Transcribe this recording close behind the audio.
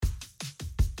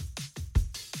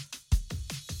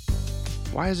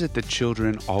Why is it that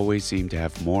children always seem to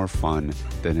have more fun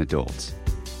than adults?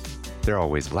 They're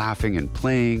always laughing and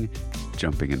playing,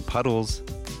 jumping in puddles.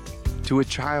 To a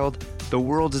child, the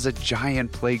world is a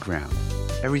giant playground.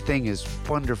 Everything is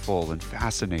wonderful and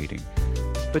fascinating.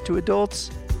 But to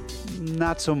adults,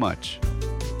 not so much.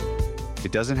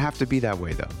 It doesn't have to be that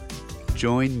way, though.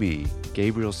 Join me,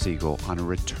 Gabriel Siegel, on a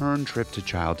return trip to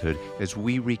childhood as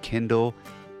we rekindle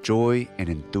joy and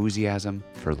enthusiasm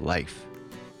for life.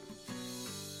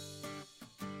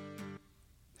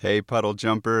 Hey, puddle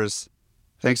jumpers.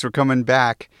 Thanks for coming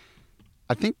back.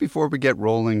 I think before we get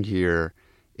rolling here,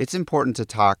 it's important to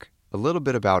talk a little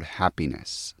bit about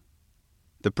happiness.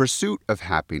 The pursuit of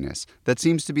happiness, that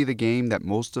seems to be the game that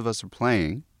most of us are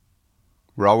playing.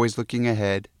 We're always looking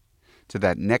ahead to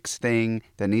that next thing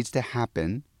that needs to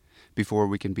happen before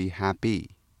we can be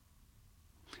happy.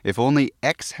 If only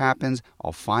X happens,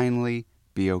 I'll finally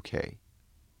be okay.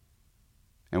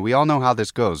 And we all know how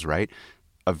this goes, right?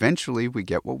 Eventually, we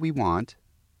get what we want.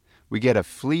 We get a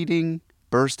fleeting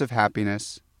burst of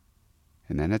happiness,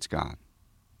 and then it's gone.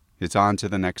 It's on to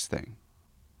the next thing.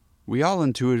 We all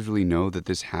intuitively know that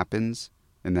this happens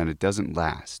and that it doesn't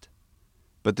last.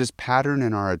 But this pattern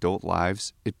in our adult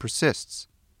lives, it persists.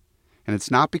 And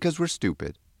it's not because we're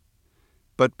stupid,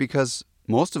 but because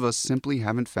most of us simply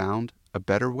haven't found a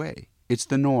better way. It's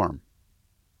the norm.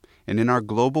 And in our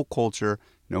global culture,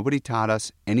 nobody taught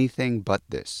us anything but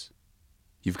this.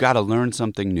 You've got to learn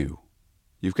something new.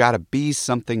 You've got to be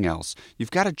something else.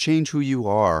 You've got to change who you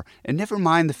are. And never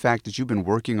mind the fact that you've been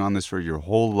working on this for your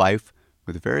whole life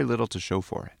with very little to show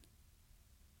for it.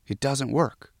 It doesn't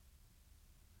work.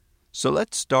 So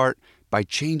let's start by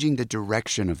changing the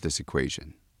direction of this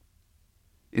equation.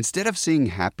 Instead of seeing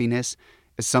happiness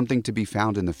as something to be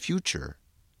found in the future,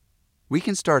 we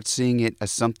can start seeing it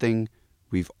as something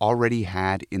we've already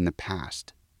had in the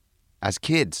past, as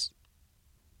kids.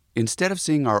 Instead of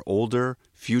seeing our older,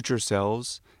 future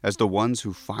selves as the ones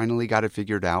who finally got it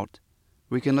figured out,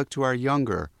 we can look to our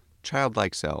younger,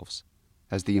 childlike selves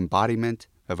as the embodiment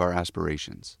of our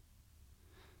aspirations.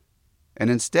 And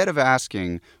instead of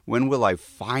asking, when will I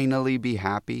finally be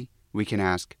happy, we can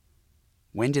ask,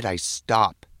 when did I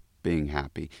stop being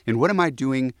happy? And what am I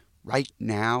doing right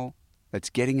now that's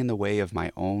getting in the way of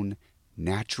my own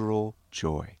natural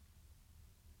joy?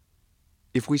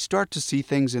 If we start to see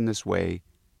things in this way,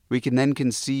 we can then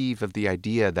conceive of the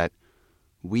idea that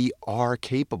we are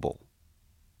capable.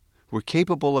 We're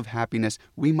capable of happiness.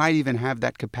 We might even have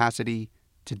that capacity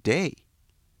today.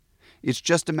 It's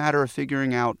just a matter of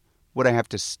figuring out what I have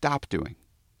to stop doing,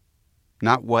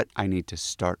 not what I need to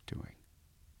start doing.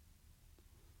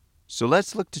 So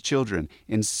let's look to children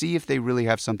and see if they really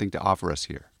have something to offer us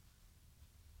here.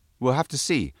 We'll have to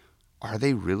see, are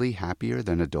they really happier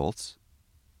than adults?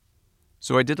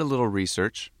 So I did a little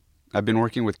research. I've been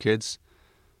working with kids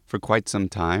for quite some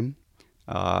time,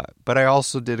 but I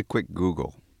also did a quick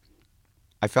Google.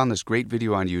 I found this great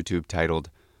video on YouTube titled,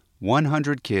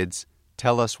 100 Kids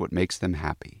Tell Us What Makes Them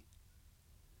Happy.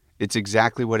 It's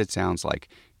exactly what it sounds like.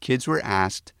 Kids were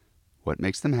asked what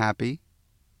makes them happy,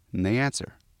 and they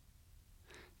answer.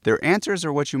 Their answers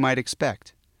are what you might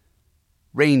expect.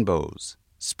 Rainbows,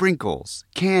 sprinkles,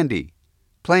 candy,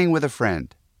 playing with a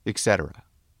friend, etc.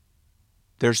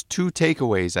 There's two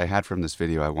takeaways I had from this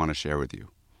video I want to share with you.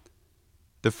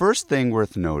 The first thing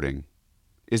worth noting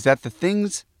is that the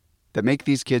things that make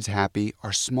these kids happy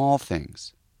are small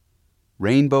things.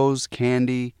 Rainbows,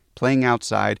 candy, playing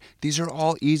outside, these are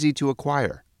all easy to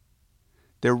acquire.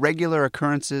 They're regular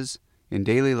occurrences in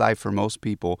daily life for most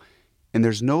people, and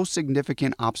there's no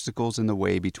significant obstacles in the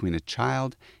way between a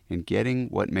child and getting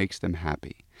what makes them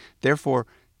happy. Therefore,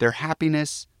 their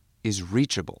happiness is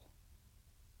reachable.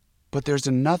 But there's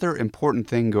another important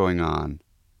thing going on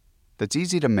that's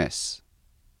easy to miss.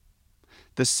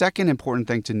 The second important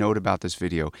thing to note about this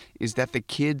video is that the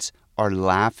kids are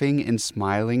laughing and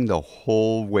smiling the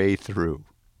whole way through.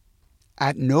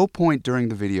 At no point during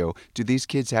the video do these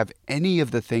kids have any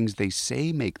of the things they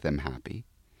say make them happy,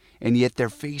 and yet their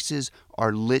faces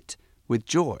are lit with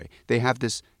joy. They have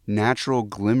this natural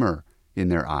glimmer in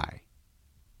their eye.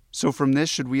 So from this,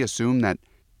 should we assume that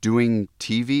doing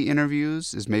TV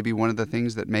interviews is maybe one of the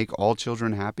things that make all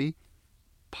children happy?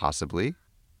 Possibly.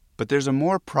 But there's a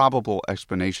more probable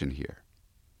explanation here.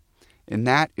 And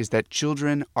that is that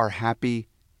children are happy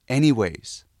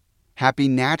anyways. Happy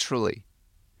naturally.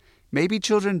 Maybe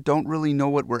children don't really know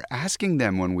what we're asking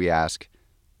them when we ask,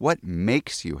 what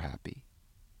makes you happy?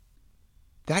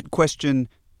 That question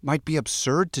might be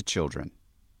absurd to children.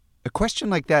 A question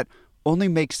like that only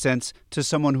makes sense to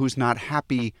someone who's not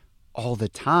happy all the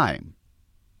time,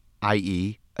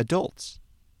 i.e., adults.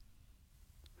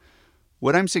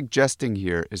 What I'm suggesting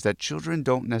here is that children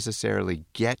don't necessarily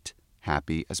get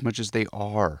happy as much as they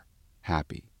are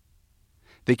happy.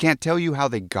 They can't tell you how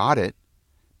they got it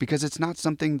because it's not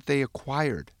something that they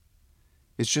acquired.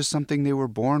 It's just something they were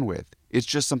born with. It's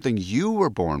just something you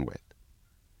were born with.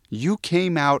 You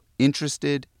came out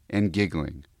interested and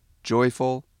giggling,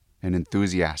 joyful and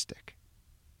enthusiastic.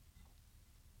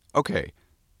 Okay,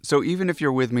 so even if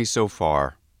you're with me so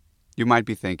far, you might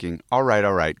be thinking, all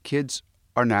right, kids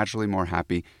are naturally more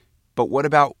happy, but what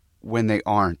about when they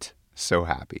aren't so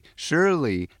happy?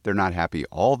 Surely they're not happy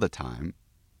all the time.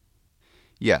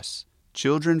 Yes,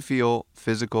 children feel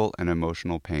physical and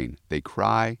emotional pain. They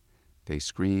cry, they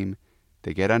scream,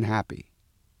 they get unhappy.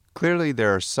 Clearly,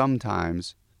 there are some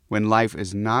times when life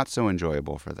is not so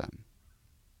enjoyable for them.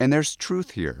 And there's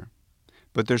truth here,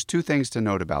 but there's two things to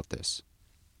note about this.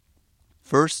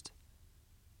 First,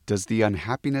 does the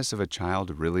unhappiness of a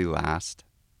child really last?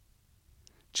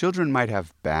 Children might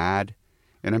have bad,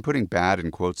 and I'm putting bad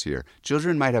in quotes here,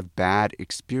 children might have bad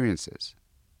experiences,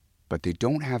 but they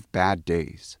don't have bad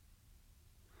days.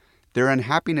 Their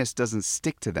unhappiness doesn't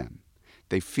stick to them.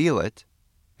 They feel it,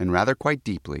 and rather quite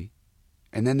deeply,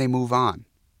 and then they move on.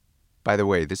 By the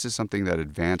way, this is something that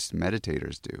advanced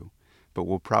meditators do, but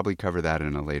we'll probably cover that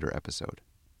in a later episode.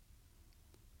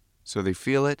 So they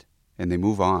feel it, and they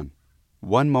move on.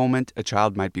 One moment, a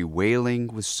child might be wailing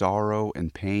with sorrow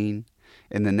and pain,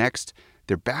 and the next,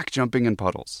 they're back jumping in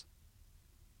puddles.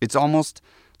 It's almost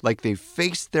like they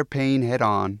faced their pain head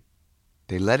on,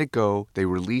 they let it go, they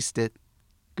released it,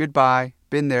 goodbye,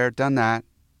 been there, done that,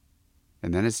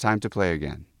 and then it's time to play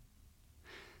again.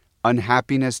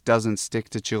 Unhappiness doesn't stick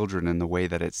to children in the way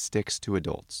that it sticks to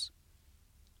adults.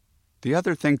 The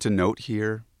other thing to note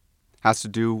here has to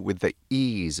do with the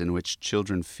ease in which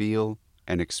children feel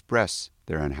and express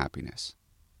their unhappiness.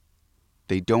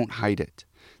 They don't hide it.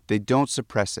 They don't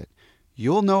suppress it.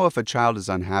 You'll know if a child is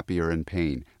unhappy or in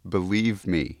pain, believe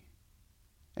me.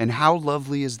 And how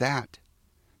lovely is that?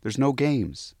 There's no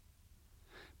games.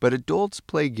 But adults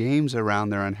play games around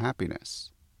their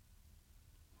unhappiness.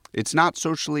 It's not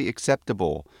socially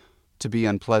acceptable to be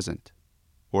unpleasant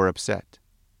or upset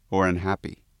or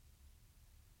unhappy.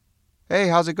 Hey,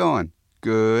 how's it going?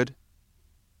 Good.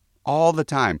 All the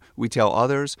time, we tell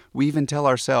others, we even tell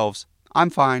ourselves, I'm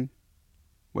fine,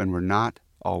 when we're not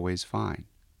always fine.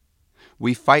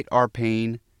 We fight our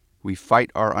pain, we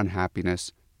fight our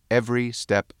unhappiness every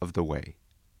step of the way.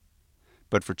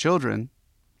 But for children,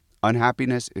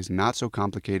 unhappiness is not so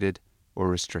complicated or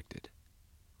restricted.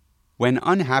 When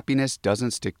unhappiness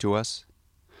doesn't stick to us,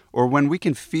 or when we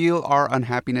can feel our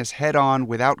unhappiness head on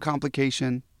without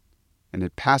complication, and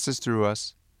it passes through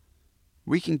us,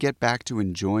 we can get back to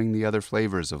enjoying the other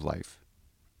flavors of life.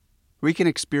 We can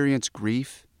experience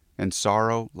grief and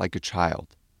sorrow like a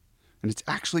child. And it's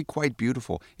actually quite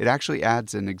beautiful. It actually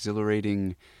adds an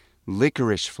exhilarating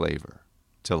licorice flavor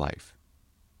to life.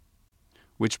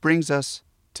 Which brings us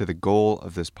to the goal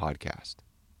of this podcast.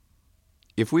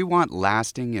 If we want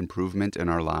lasting improvement in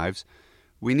our lives,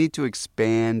 we need to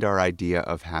expand our idea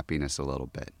of happiness a little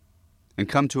bit and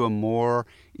come to a more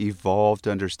evolved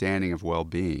understanding of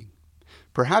well-being.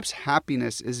 Perhaps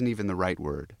happiness isn't even the right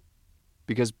word,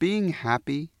 because being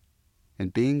happy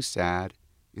and being sad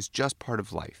is just part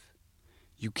of life.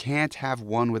 You can't have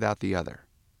one without the other.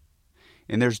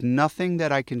 And there's nothing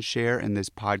that I can share in this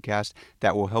podcast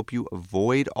that will help you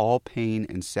avoid all pain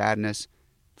and sadness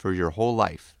for your whole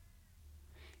life.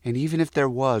 And even if there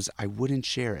was, I wouldn't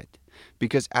share it,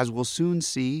 because as we'll soon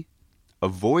see,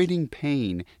 avoiding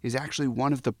pain is actually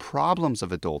one of the problems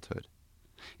of adulthood.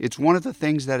 It's one of the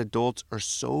things that adults are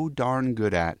so darn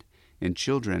good at and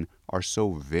children are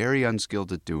so very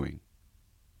unskilled at doing.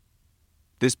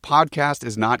 This podcast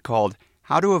is not called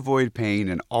How to Avoid Pain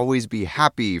and Always Be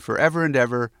Happy Forever and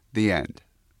Ever, the End.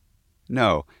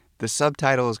 No, the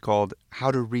subtitle is called How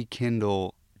to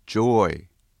Rekindle Joy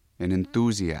and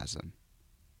Enthusiasm.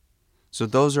 So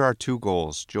those are our two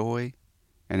goals, joy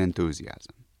and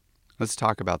enthusiasm. Let's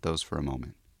talk about those for a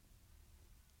moment.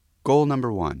 Goal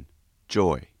number 1,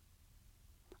 joy.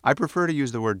 I prefer to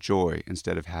use the word joy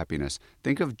instead of happiness.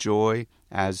 Think of joy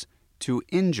as to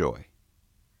enjoy.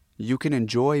 You can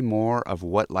enjoy more of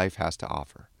what life has to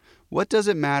offer. What does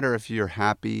it matter if you're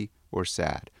happy or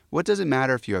sad? What does it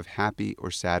matter if you have happy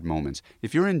or sad moments?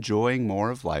 If you're enjoying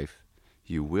more of life,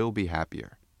 you will be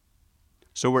happier.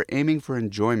 So we're aiming for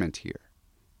enjoyment here.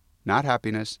 Not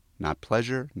happiness, not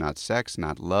pleasure, not sex,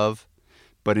 not love,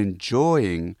 but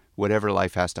enjoying whatever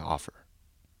life has to offer.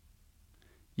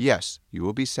 Yes, you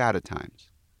will be sad at times.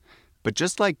 But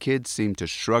just like kids seem to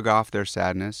shrug off their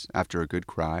sadness after a good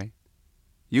cry,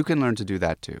 you can learn to do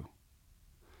that too.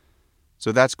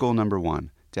 So that's goal number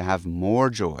 1, to have more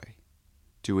joy,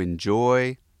 to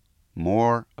enjoy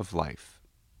more of life.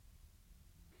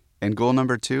 And goal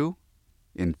number 2,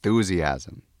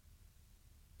 enthusiasm.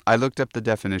 I looked up the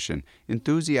definition.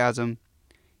 Enthusiasm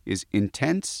is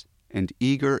intense and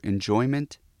eager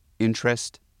enjoyment,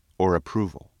 interest, or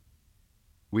approval.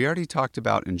 We already talked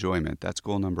about enjoyment. That's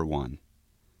goal number 1.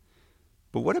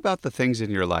 But what about the things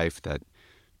in your life that,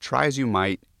 try as you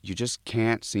might, you just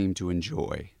can't seem to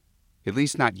enjoy? At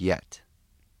least not yet.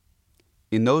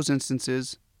 In those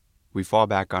instances, we fall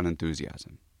back on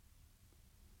enthusiasm.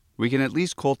 We can at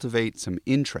least cultivate some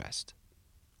interest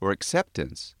or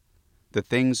acceptance that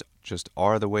things just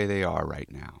are the way they are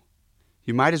right now.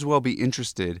 You might as well be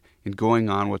interested in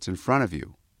going on what's in front of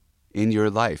you, in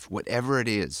your life, whatever it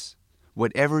is,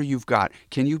 whatever you've got.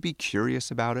 Can you be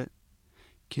curious about it?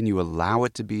 Can you allow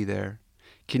it to be there?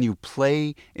 Can you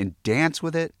play and dance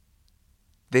with it?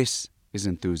 This is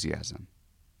enthusiasm.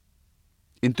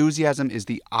 Enthusiasm is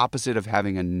the opposite of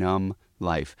having a numb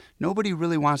life. Nobody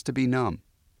really wants to be numb.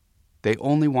 They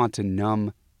only want to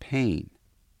numb pain.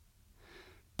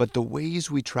 But the ways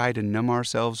we try to numb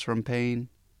ourselves from pain,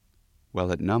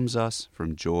 well, it numbs us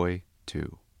from joy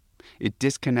too. It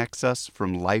disconnects us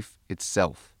from life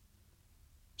itself.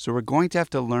 So we're going to have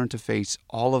to learn to face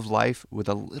all of life with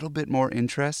a little bit more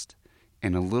interest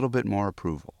and a little bit more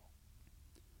approval.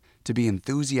 To be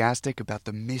enthusiastic about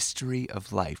the mystery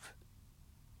of life,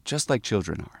 just like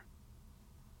children are.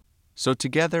 So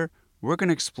together, we're going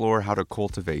to explore how to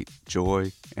cultivate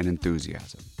joy and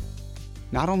enthusiasm.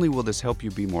 Not only will this help you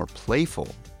be more playful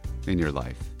in your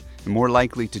life and more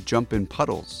likely to jump in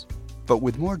puddles, but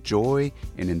with more joy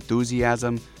and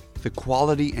enthusiasm, the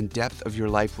quality and depth of your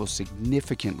life will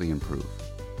significantly improve.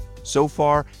 So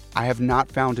far, I have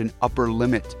not found an upper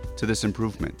limit to this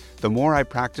improvement. The more I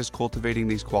practice cultivating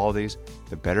these qualities,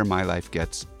 the better my life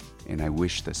gets, and I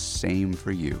wish the same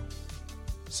for you.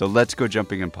 So let's go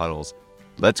jumping in puddles.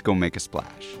 Let's go make a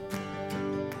splash.